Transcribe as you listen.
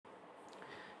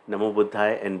Namo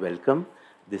Buddhaya and welcome.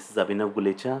 This is Abhinav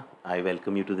Gulecha. I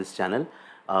welcome you to this channel.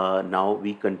 Now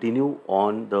we continue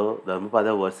on the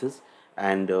Dhammapada verses,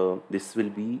 and this will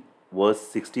be verse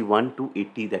 61 to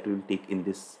 80 that we will take in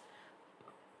this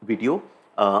video.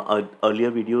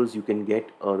 Earlier videos you can get,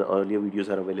 the earlier videos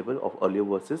are available of earlier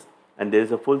verses, and there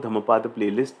is a full Dhammapada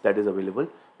playlist that is available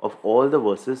of all the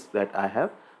verses that I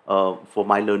have for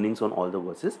my learnings on all the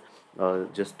verses.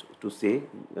 Just to say,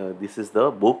 this is the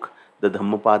book, the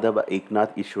Dhammapada by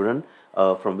Eknath Ishwaran,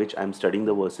 from which I am studying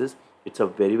the verses. It's a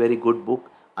very good book.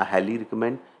 I highly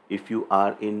recommend if you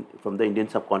are in from the Indian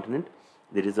subcontinent.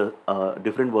 There is a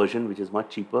different version which is much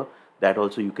cheaper that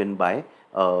also you can buy,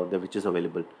 which is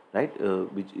available, right?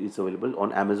 Which is available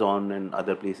on Amazon and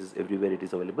other places, everywhere it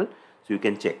is available, so you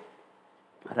can check,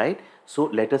 right? So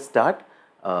let us start.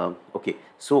 Okay,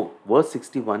 so verse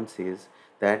 61 says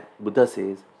that Buddha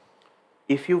says,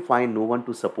 if you find no one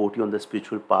to support you on the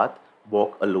spiritual path,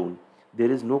 walk alone.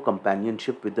 There is no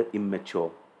companionship with the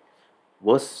immature.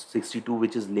 Verse 62,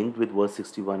 which is linked with verse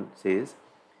 61, says,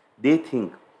 they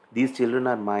think these children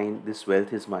are mine, this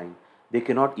wealth is mine. They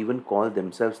cannot even call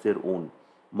themselves their own,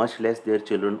 much less their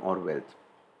children or wealth.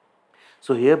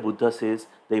 So here Buddha says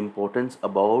the importance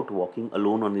about walking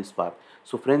alone on this path.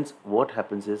 So friends, what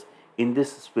happens is, in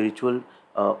this spiritual,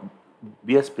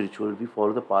 we are spiritual, we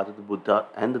follow the path of the Buddha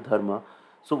and the Dharma.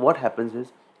 So what happens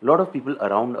is, a lot of people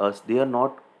around us, they are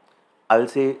not, I'll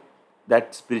say,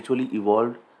 that spiritually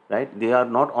evolved, right? They are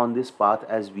not on this path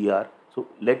as we are. So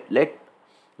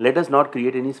let us not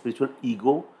create any spiritual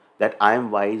ego that I am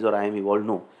wise or I am evolved.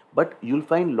 No. But you'll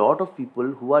find a lot of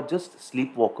people who are just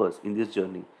sleepwalkers in this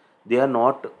journey. They will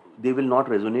not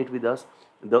resonate with us,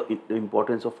 the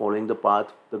importance of following the path,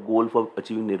 the goal for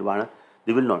achieving nirvana.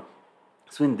 They will not.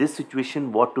 So in this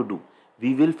situation, what to do?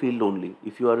 We will feel lonely.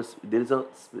 If you are, there is a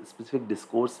specific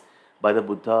discourse by the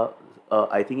Buddha.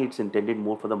 I think it's intended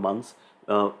more for the monks.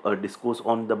 A discourse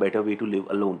on the better way to live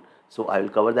alone. So I will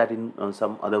cover that in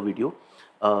some other video.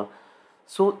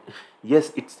 So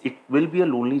yes, it will be a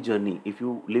lonely journey if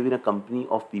you live in a company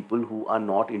of people who are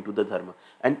not into the dharma.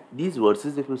 And these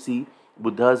verses, if you see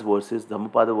Buddha's verses,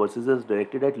 Dhammapada verses, is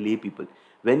directed at lay people.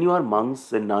 When you are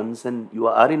monks and nuns and you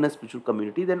are in a spiritual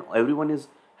community, then everyone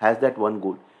has that one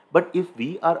goal. But if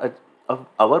we are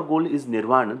our goal is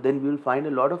nirvana, then we will find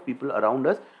a lot of people around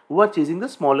us who are chasing the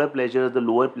smaller pleasures, the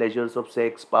lower pleasures of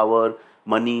sex, power,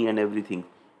 money, and everything.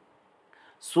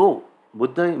 So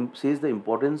Buddha says the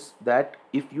importance that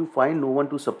if you find no one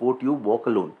to support you, walk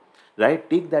alone, right?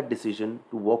 Take that decision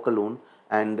to walk alone,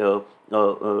 and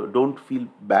don't feel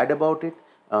bad about it,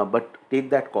 but take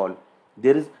that call.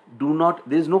 There is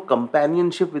no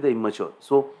companionship with the immature.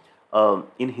 So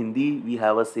in Hindi we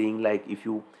have a saying like, if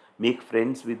you make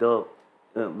friends with a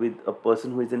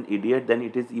person who is an idiot, then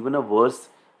it is even a worse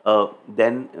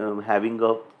than having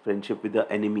a friendship with the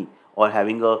enemy, or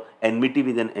having a enmity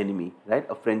with an enemy, right?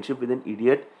 A friendship with an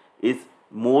idiot is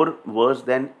more worse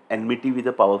than enmity with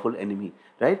a powerful enemy,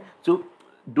 right? So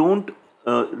don't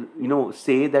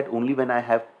say that only when I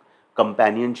have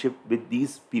companionship with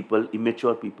these people,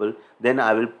 immature people, then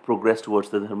I will progress towards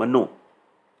the dharma. No,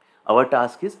 our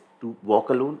task is to walk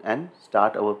alone and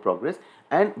start our progress.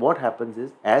 And what happens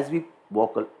is, as we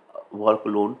walk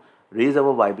alone, raise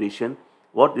our vibration.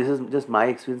 This is just my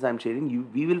experience I'm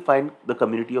sharing. We will find the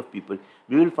community of people.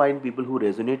 We will find people who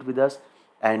resonate with us,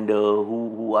 and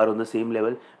who are on the same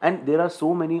level. And there are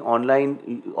so many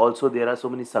online. Also, there are so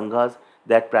many sanghas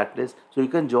that practice. So you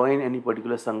can join any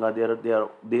particular sangha. They are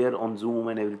there on Zoom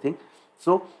and everything.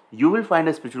 So you will find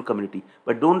a spiritual community,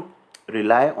 but don't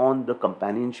rely on the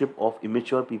companionship of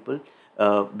immature people,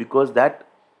 because that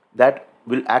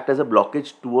will act as a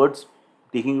blockage towards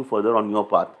taking you further on your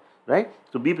path, right?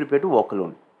 So be prepared to walk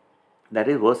alone. That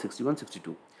is verse 61,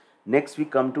 62. Next we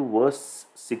come to verse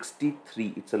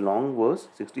 63. It's a long verse.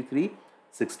 63,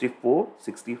 64,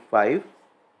 65.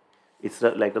 It's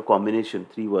like a combination,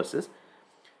 3 verses.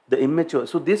 The immature.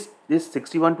 So this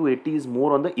 61 to 80 is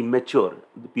more on the immature,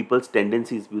 the people's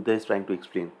tendencies Buddha is trying to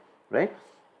explain, right?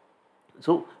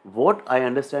 So what I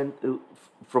understand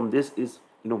from this is,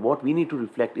 what we need to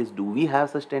reflect is, do we have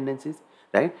such tendencies,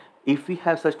 right? If we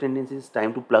have such tendencies, it's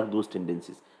time to plug those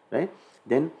tendencies, right?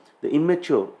 Then the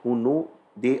immature who know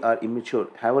they are immature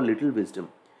have a little wisdom,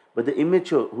 but the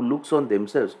immature who looks on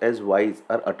themselves as wise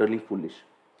are utterly foolish.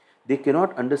 They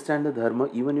cannot understand the dharma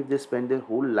even if they spend their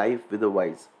whole life with the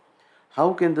wise.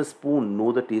 How can the spoon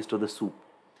know the taste of the soup?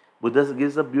 Buddha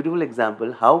gives a beautiful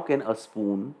example. How can a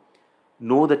spoon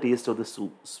know the taste of the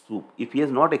soup? If he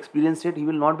has not experienced it, he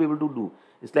will not be able to do.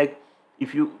 It's like,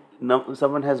 if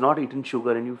someone has not eaten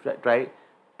sugar and you try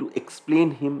to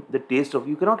explain him the taste of,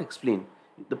 you cannot explain.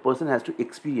 The person has to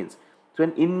experience. So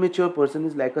an immature person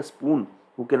is like a spoon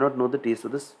who cannot know the taste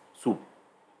of the soup.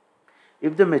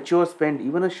 If the mature spend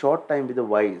even a short time with the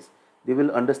wise, they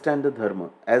will understand the dharma,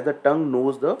 as the tongue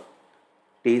knows the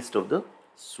taste of the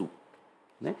soup.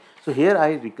 Right? So here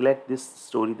I recollect this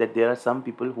story that there are some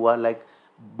people who are like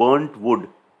burnt wood,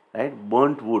 right?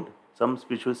 Burnt wood. Some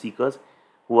spiritual seekers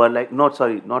who are like, not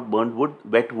burnt wood,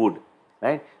 wet wood,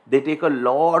 right? They take a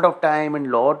lot of time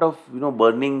and lot of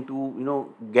burning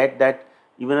to get that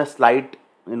even a slight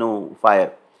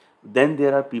fire. Then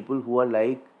there are people who are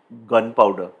like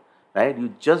gunpowder, right?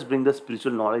 You just bring the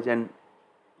spiritual knowledge and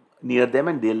near them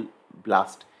and they'll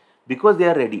blast because they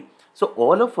are ready. So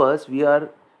all of us, we are,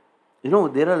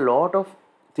 there are a lot of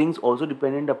things also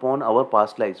dependent upon our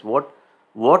past lives, what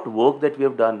work that we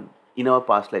have done in our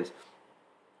past lives.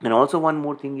 And also one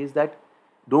more thing is that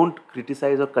don't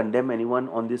criticize or condemn anyone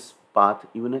on this path,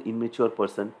 even an immature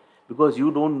person, because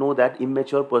you don't know that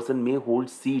immature person may hold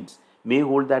seeds, may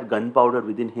hold that gunpowder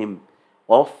within him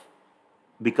of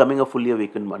becoming a fully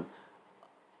awakened one.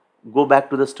 Go back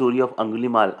to the story of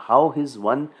Angulimal,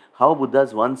 how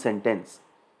Buddha's one sentence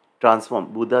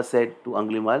transformed. Buddha said to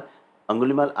Angulimal,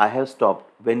 Angulimal, I have stopped.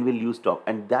 When will you stop?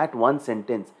 And that one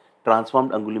sentence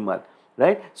transformed Angulimal.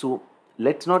 Right? So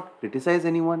let's not criticize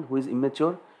anyone who is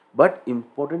immature. But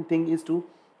important thing is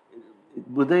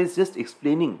Buddha is just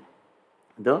explaining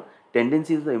the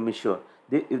tendencies of the immature.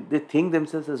 If they think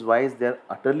themselves as wise, they are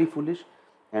utterly foolish.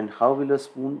 And how will a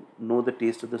spoon know the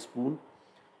taste of the spoon?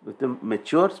 If the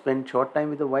mature spend short time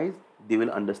with the wise, they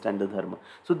will understand the dharma.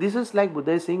 So this is like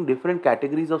Buddha is saying different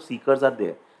categories of seekers are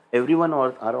there. Everyone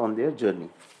are on their journey.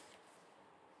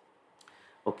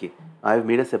 Okay, I have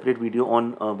made a separate video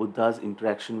on Buddha's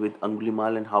interaction with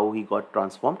Angulimal and how he got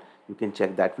transformed. You can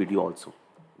check that video also.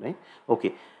 Right?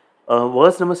 Okay,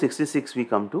 verse number 66 we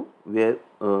come to, where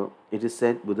it is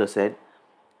said, Buddha said,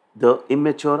 the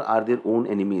immature are their own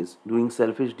enemies, doing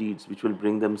selfish deeds which will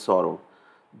bring them sorrow.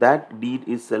 That deed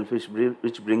is selfish,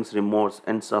 which brings remorse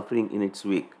and suffering in its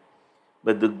wake.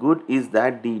 But the good is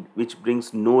that deed which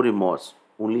brings no remorse,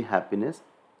 only happiness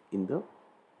in the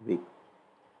wake.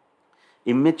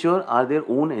 Immature are their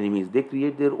own enemies. They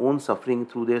create their own suffering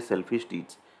through their selfish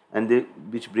deeds,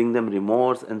 which bring them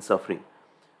remorse and suffering.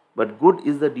 But good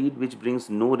is the deed which brings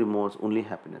no remorse, only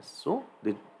happiness. So,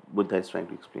 the Buddha is trying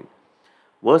to explain.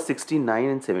 Verse 69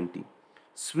 and 70.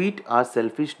 Sweet are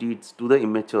selfish deeds to the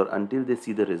immature until they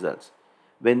see the results.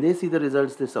 When they see the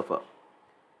results, they suffer.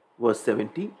 Verse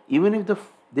 70. Even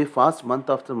if they fast month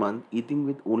after month, eating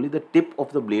with only the tip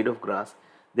of the blade of grass,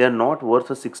 they are not worth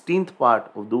a 16th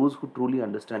part of those who truly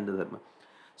understand the dharma.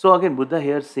 So again, Buddha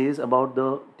here says about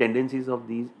the tendencies of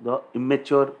the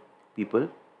immature people.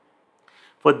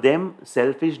 For them,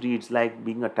 selfish deeds like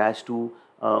being attached to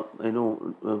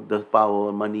the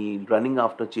power, money, running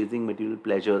after chasing material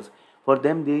pleasures, for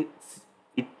them they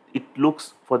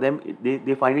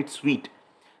find it sweet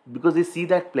because they see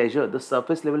that pleasure, the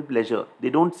surface level pleasure. They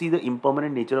don't see the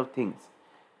impermanent nature of things,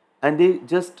 and they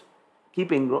just keep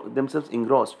themselves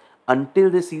engrossed until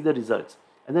they see the results.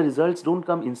 And the results don't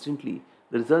come instantly.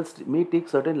 The results may take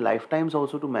certain lifetimes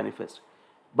also to manifest.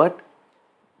 But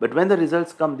when the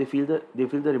results come, they feel the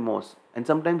remorse, and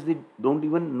sometimes they don't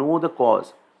even know the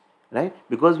cause, right?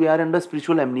 Because we are under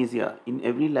spiritual amnesia. In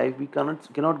every life, we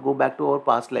cannot go back to our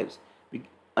past lives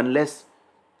unless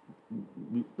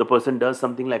the person does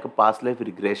something like a past life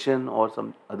regression or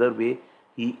some other way.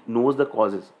 He knows the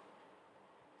causes.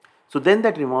 So then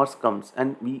that remorse comes,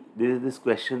 and there is this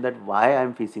question that why I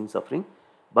am facing suffering,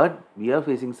 but we are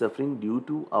facing suffering due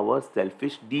to our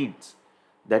selfish deeds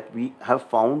that we have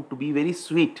found to be very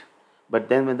sweet, but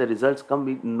then when the results come,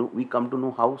 we come to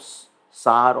know how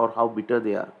sour or how bitter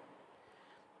they are.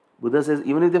 Buddha says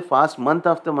even if they fast month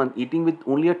after month, eating with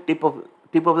only a tip of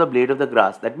the blade of the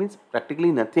grass, that means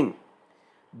practically nothing.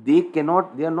 They are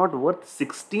not worth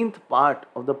 16th part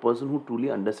of the person who truly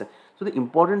understands. So the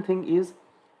important thing is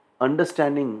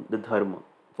understanding the dharma.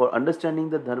 For understanding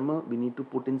the dharma, we need to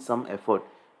put in some effort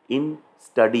in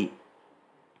study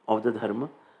of the dharma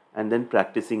and then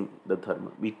practicing the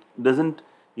dharma. There's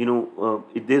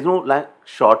no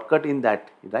shortcut in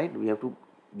that, right? We have to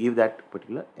give that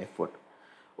particular effort.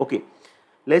 Okay,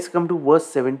 let's come to verse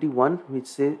 71,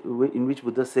 in which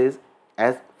Buddha says,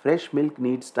 as fresh milk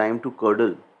needs time to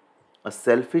curdle, a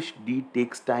selfish deed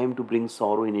takes time to bring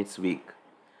sorrow in its wake.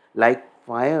 Like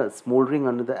fire smoldering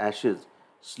under the ashes,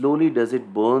 slowly does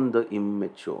it burn the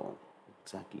immature.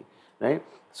 Exactly, right?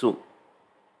 So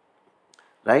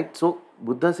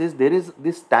Buddha says there is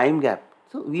this time gap.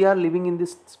 So we are living in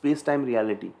this space-time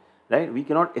reality, right? We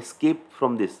cannot escape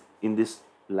from this in this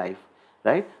life,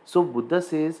 right? So Buddha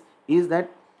says is that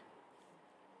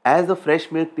As the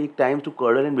fresh milk take time to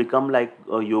curdle and become like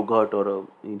a yogurt, or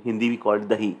in Hindi we call it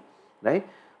dahi, right?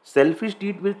 Selfish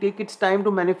deed will take its time to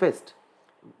manifest.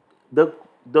 The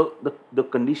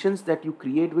conditions that you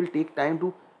create will take time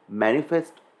to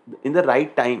manifest in the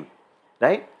right time,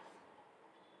 right?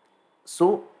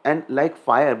 So, and like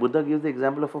fire, Buddha gives the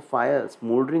example of a fire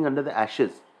smoldering under the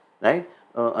ashes, right?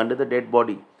 Under the dead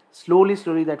body. Slowly,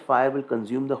 that fire will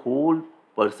consume the whole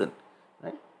person,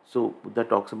 right? So, Buddha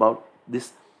talks about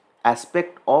this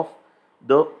aspect of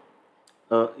the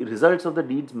results of the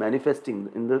deeds manifesting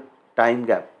in the time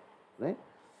gap, right?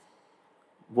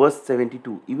 Verse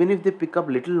 72. Even if they pick up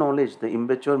little knowledge, the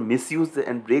immature misuse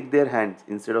and break their hands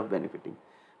instead of benefiting,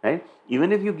 right?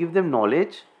 Even if you give them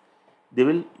knowledge, they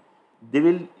will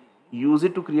use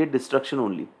it to create destruction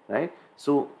only, right?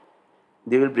 So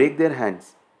they will break their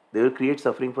hands, they will create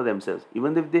suffering for themselves,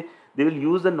 even if they will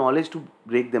use the knowledge to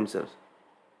break themselves.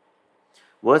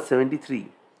 Verse 73.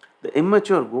 The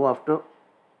immature go after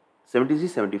 73,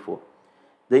 74.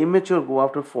 The immature go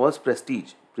after false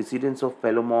prestige, precedence of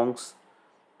fellow monks,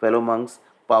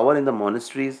 power in the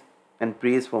monasteries, and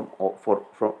praise from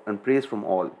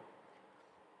all.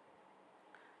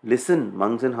 Listen,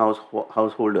 monks and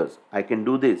householders, I can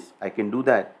do this, I can do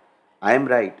that, I am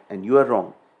right and you are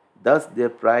wrong. Thus their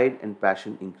pride and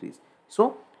passion increase.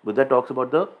 So, Buddha talks about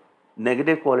the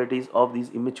negative qualities of these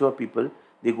immature people.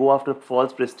 They go after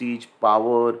false prestige,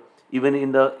 power. Even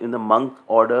in the monk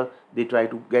order, they try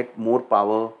to get more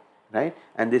power, right?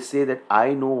 And they say that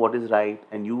I know what is right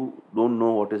and you don't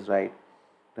know what is right,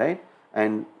 right?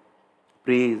 And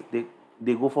praise,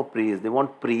 they go for praise. They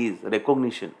want praise,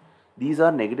 recognition. These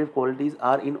are negative qualities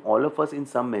are in all of us in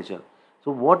some measure.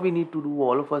 So what we need to do,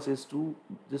 all of us, is to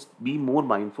just be more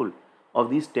mindful of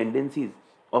these tendencies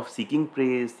of seeking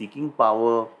praise, seeking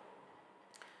power,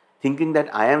 thinking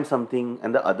that I am something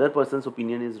and the other person's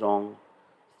opinion is wrong,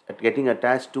 getting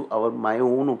attached to my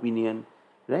own opinion,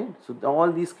 right? So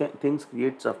all these things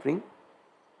create suffering.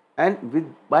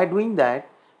 And by doing that,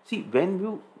 see, when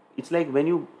you, it's like when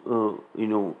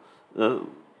you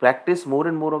practice more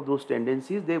and more of those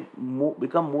tendencies, they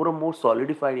become more and more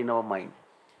solidified in our mind.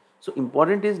 So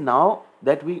important is, now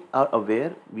that we are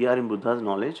aware, we are in Buddha's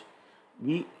knowledge,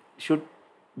 we should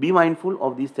be mindful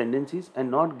of these tendencies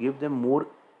and not give them more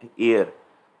air,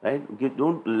 right?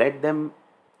 Don't let them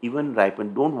even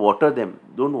ripen. Don't water them.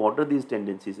 Don't water these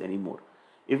tendencies anymore.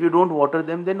 If you don't water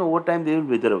them, then over time they will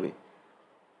wither away.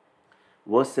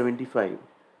 Verse 75.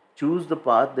 Choose the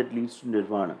path that leads to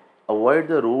nirvana. Avoid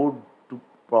the road to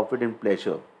profit and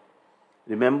pleasure.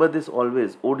 Remember this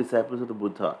always, O disciples of the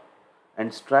Buddha,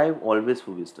 and strive always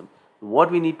for wisdom.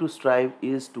 What we need to strive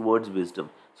is towards wisdom.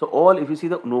 So if you see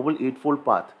the Noble Eightfold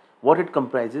Path, what it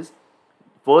comprises,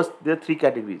 first there are three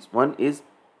categories. One is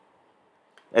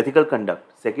ethical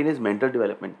conduct, second is mental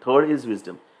development, third is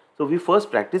wisdom. So we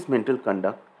first practice mental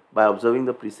conduct by observing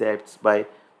the precepts, by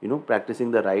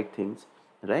practicing the right things,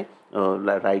 right?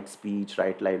 Right speech,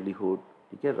 right livelihood,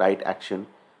 okay, right action.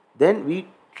 Then we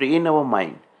train our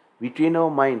mind. We train our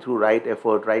mind through right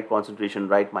effort, right concentration,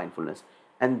 right mindfulness.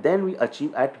 And then we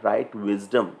achieve at right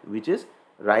wisdom, which is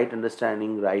right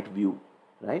understanding, right view,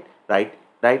 right? Right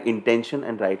intention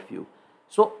and right view.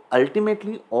 So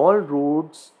ultimately all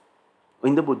roads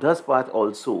in the Buddha's path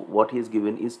also, what he has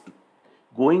given is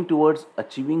going towards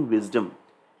achieving wisdom,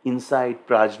 insight,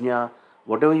 prajna,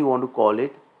 whatever you want to call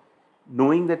it,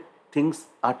 knowing that things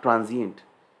are transient.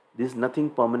 There is nothing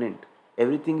permanent.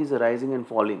 Everything is arising and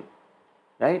falling,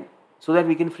 right? So that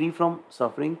we can free from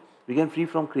suffering, we can free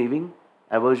from craving,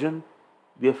 aversion,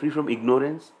 we are free from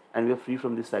ignorance, and we are free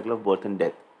from this cycle of birth and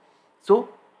death. So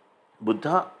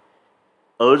Buddha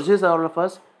urges all of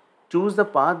us, choose the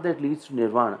path that leads to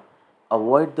nirvana.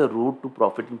 Avoid the road to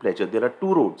profit and pleasure. There are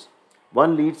two roads.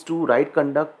 One leads to right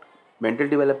conduct, mental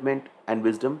development, and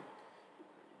wisdom,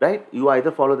 right? You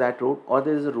either follow that road, or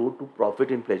there is a road to profit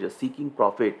and pleasure, seeking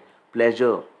profit,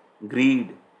 pleasure,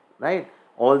 greed, right?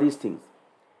 All these things.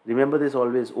 Remember this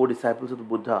always, O disciples of the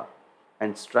Buddha,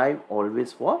 and strive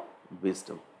always for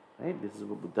wisdom, right? This is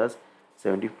Buddha's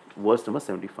verse number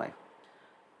 75.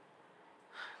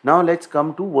 Now let's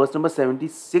come to verse number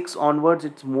 76 onwards.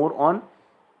 It's more on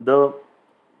the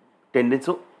tendency.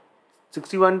 So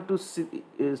 61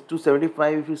 to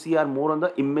 75, if you see, are more on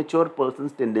the immature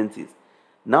person's tendencies.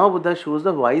 Now Buddha shows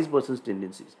the wise person's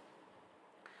tendencies.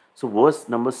 So verse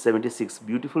number 76,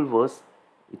 beautiful verse.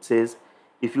 It says,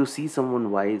 if you see someone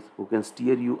wise who can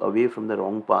steer you away from the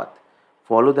wrong path,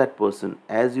 follow that person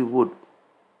as you would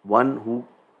one who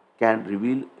can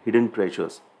reveal hidden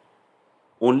treasures.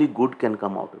 Only good can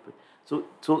come out of it.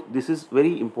 So this is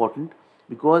very important,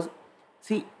 because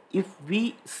see, if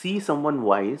we see someone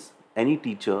wise, any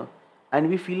teacher and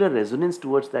we feel a resonance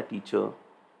towards that teacher,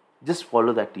 just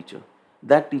follow that teacher.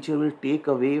 That teacher will take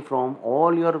away from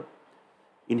all your,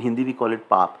 in Hindi we call it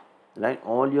pap, right?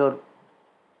 All your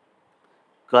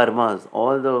karmas,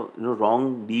 all the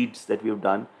wrong deeds that we have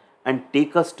done, and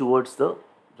take us towards the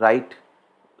right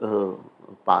uh,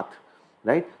 path,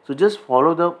 right? So just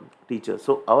follow the teacher.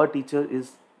 So our teacher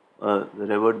is the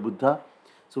revered Buddha.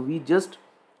 So we just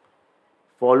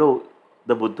follow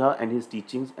the Buddha and his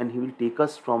teachings, and he will take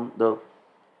us from the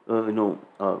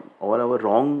all our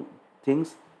wrong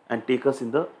things and take us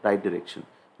in the right direction,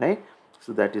 right?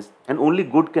 So that is, and only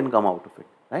good can come out of it,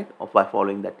 right? Of by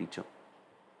following that teacher.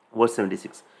 Verse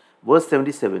 76. Verse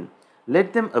 77.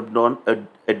 Let them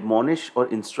admonish or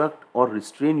instruct or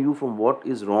restrain you from what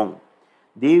is wrong.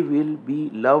 They will be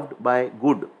loved by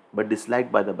good but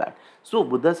disliked by the bad. So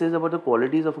Buddha says about the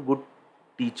qualities of a good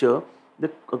teacher.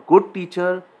 A good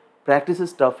teacher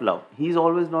practices tough love. He is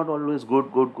always not always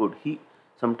good. He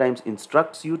sometimes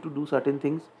instructs you to do certain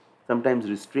things, sometimes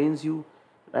restrains you,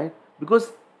 right?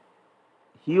 Because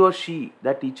he or she,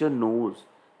 that teacher, knows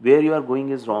where you are going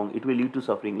is wrong. It will lead to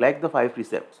suffering. Like the 5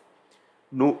 precepts: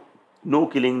 no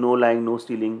killing, no lying, no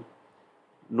stealing,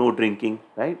 no drinking,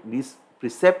 right? These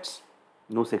precepts,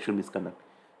 no sexual misconduct.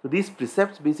 So these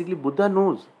precepts, basically Buddha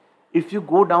knows if you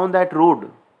go down that road,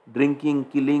 drinking,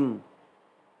 killing,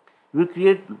 you will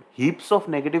create heaps of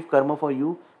negative karma for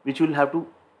you, which you will have to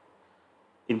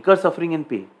incur suffering and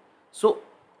pay. So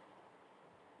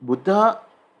Buddha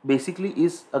basically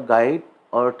is a guide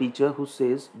or a teacher who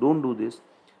says, don't do this.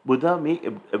 Buddha may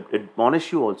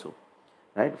admonish you also,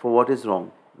 right, for what is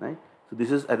wrong, right? So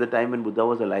this is at the time when Buddha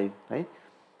was alive, right?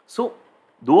 So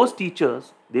those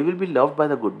teachers, they will be loved by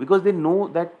the good because they know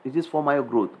that it is for my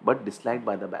growth, but disliked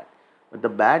by the bad. But the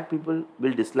bad people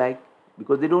will dislike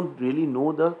because they don't really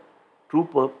know the true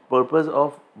purpose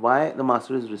of why the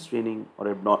master is restraining or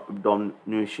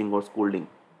admonishing or scolding.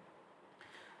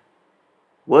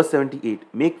 Verse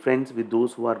 78. Make friends with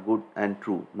those who are good and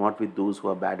true, not with those who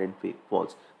are bad and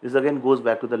false. This again goes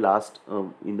back to the last,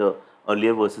 in the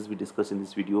earlier verses we discussed in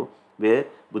this video, where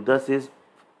Buddha says,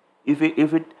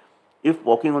 if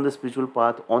walking on the spiritual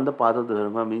path, on the path of the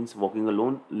dharma means walking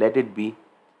alone, let it be.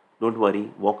 Don't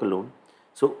worry, walk alone.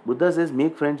 So Buddha says,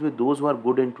 make friends with those who are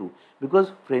good and true,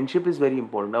 because friendship is very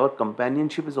important. Our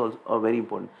companionship is also very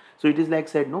important. So it is like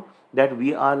said, no, that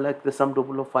we are like the sum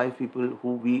total of 5 people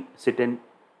who we sit and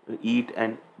eat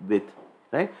and with,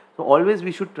 right? So always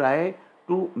we should try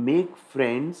to make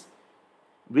friends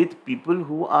with people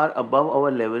who are above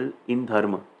our level in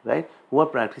dharma, right? Who are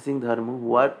practicing dharma,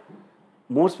 who are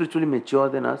more spiritually mature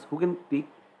than us, who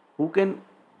can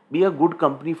be a good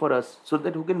company for us, so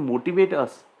that who can motivate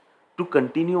us to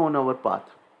continue on our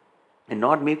path, and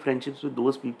not make friendships with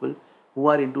those people who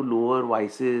are into lower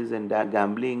vices and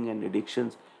gambling and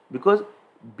addictions, because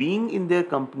being in their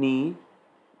company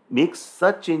makes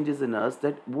such changes in us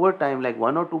that over time, like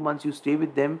 1 or 2 months, you stay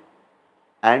with them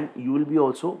and you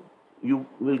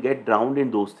will get drowned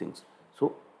in those things.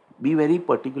 So be very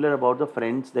particular about the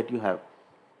friends that you have,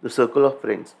 the circle of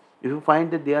friends. If you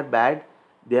find that they are bad,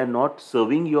 they are not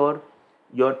serving your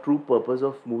true purpose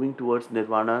of moving towards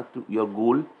nirvana, to your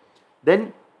goal,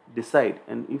 then decide.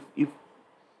 And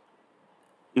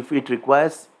if it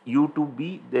requires you to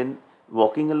be then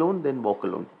walking alone, then walk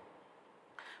alone.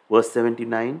 Verse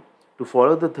 79. To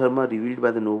follow the dharma revealed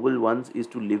by the noble ones is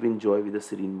to live in joy with a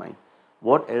serene mind.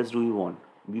 What else do we want?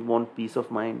 We want peace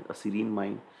of mind, a serene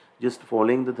mind, just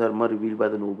following the dharma revealed by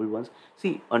the noble ones.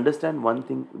 See, understand one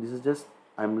thing, this is just,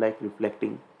 I'm like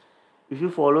reflecting. If you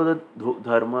follow the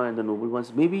dharma and the noble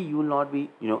ones, maybe you will not be,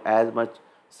 as much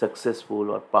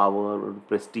successful or power or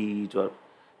prestige, or,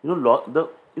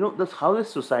 how the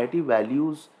society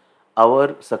values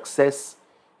our success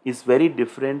is very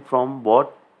different from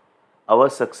what our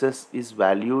success is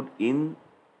valued in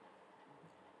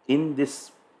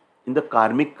the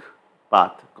karmic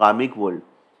path, karmic world,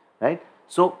 right?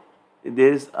 So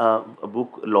there is a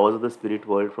book, Laws of the Spirit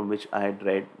World, from which I had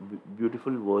read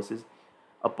beautiful verses.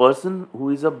 A person who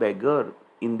is a beggar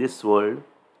in this world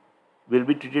will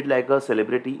be treated like a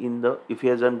celebrity if he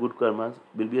has done good karmas,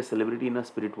 will be a celebrity in a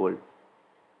spirit world.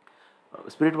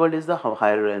 Spirit world is the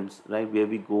higher realms, right, where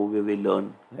we go, where we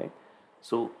learn, right?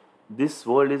 So this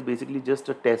world is basically just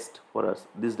a test for us,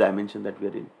 this dimension that we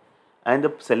are in. And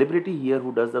the celebrity here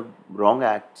who does the wrong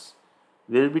acts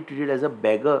will be treated as a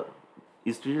beggar,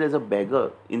 is treated as a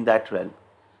beggar in that realm,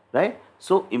 right?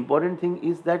 So important thing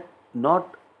is that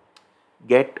not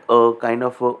get kind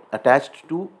of attached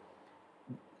to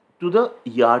the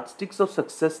yardsticks of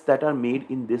success that are made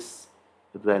in this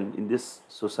realm, in this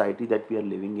society that we are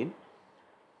living in.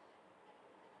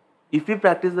 If we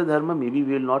practice the dharma, maybe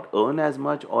we will not earn as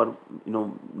much, or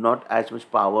not as much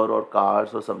power or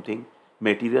cars or something,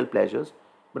 material pleasures,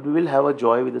 but we will have a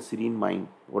joy with a serene mind,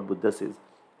 what Buddha says.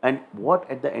 And what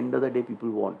at the end of the day people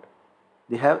want?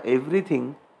 They have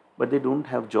everything, but they don't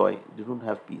have joy, they don't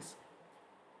have peace.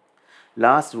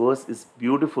 Last verse is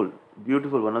beautiful,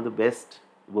 beautiful, one of the best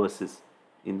verses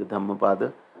in the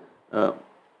Dhammapada. Uh,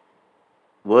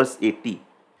 Verse 80.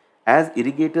 As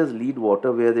irrigators lead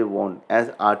water where they want,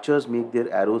 as archers make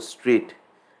their arrows straight,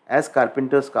 as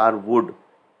carpenters carve wood,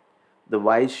 the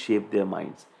wise shape their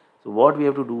minds. So, what we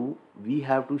have to do, we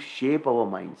have to shape our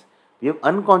minds. We have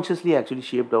unconsciously actually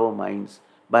shaped our minds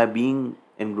by being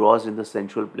engrossed in the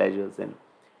sensual pleasures and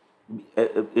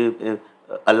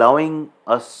allowing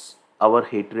us our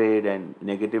hatred and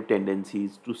negative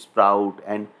tendencies to sprout,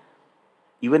 and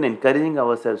even encouraging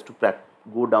ourselves to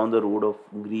go down the road of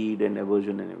greed and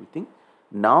aversion and everything.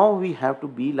 Now we have to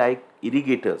be like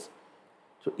irrigators.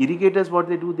 So irrigators, what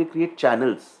they do, they create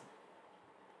channels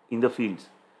in the fields.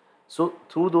 So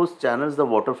through those channels the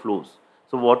water flows.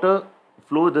 So water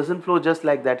doesn't flow just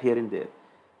like that here and there.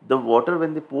 The water,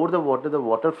 when they pour the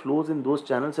water flows in those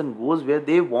channels and goes where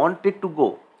they want it to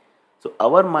go. So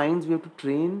our minds, we have to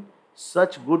train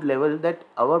such good level that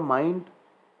our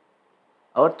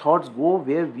thoughts go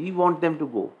where we want them to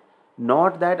go,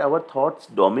 not that our thoughts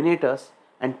dominate us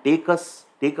and take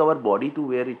our body to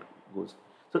where it goes.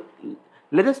 So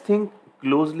let us think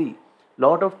closely.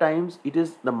 Lot of times it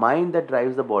is the mind that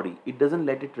drives the body, it doesn't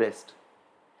let it rest,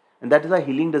 and that is why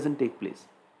healing doesn't take place.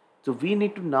 So we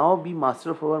need to now be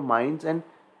master of our minds and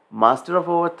master of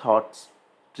our thoughts,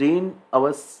 train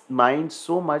our minds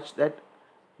so much that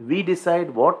we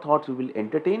decide what thoughts we will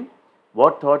entertain,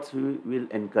 what thoughts we will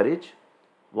encourage,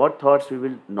 what thoughts we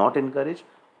will not encourage.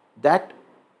 That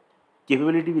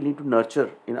capability we need to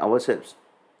nurture in ourselves.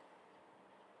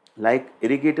 Like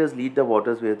irrigators lead the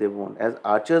waters where they want, as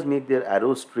archers make their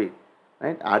arrows straight.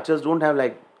 Right? Archers don't have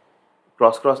like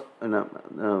cross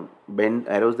bend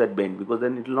arrows that bend, because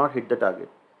then it will not hit the target.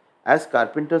 As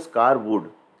carpenters carve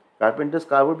wood,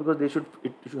 because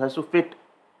it has to fit.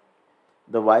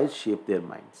 The wise shape their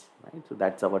minds. Right? So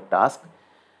that's our task.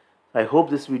 I hope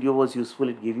this video was useful.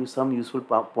 It gave you some useful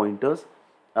pointers.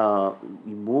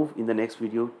 We move in the next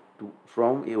video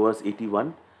from verse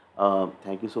 81.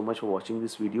 Thank you so much for watching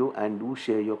this video, and do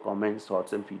share your comments,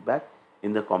 thoughts and feedback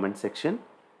in the comment section.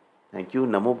 Thank you.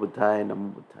 Namo Buddhaya,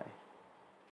 Namo Buddhaya.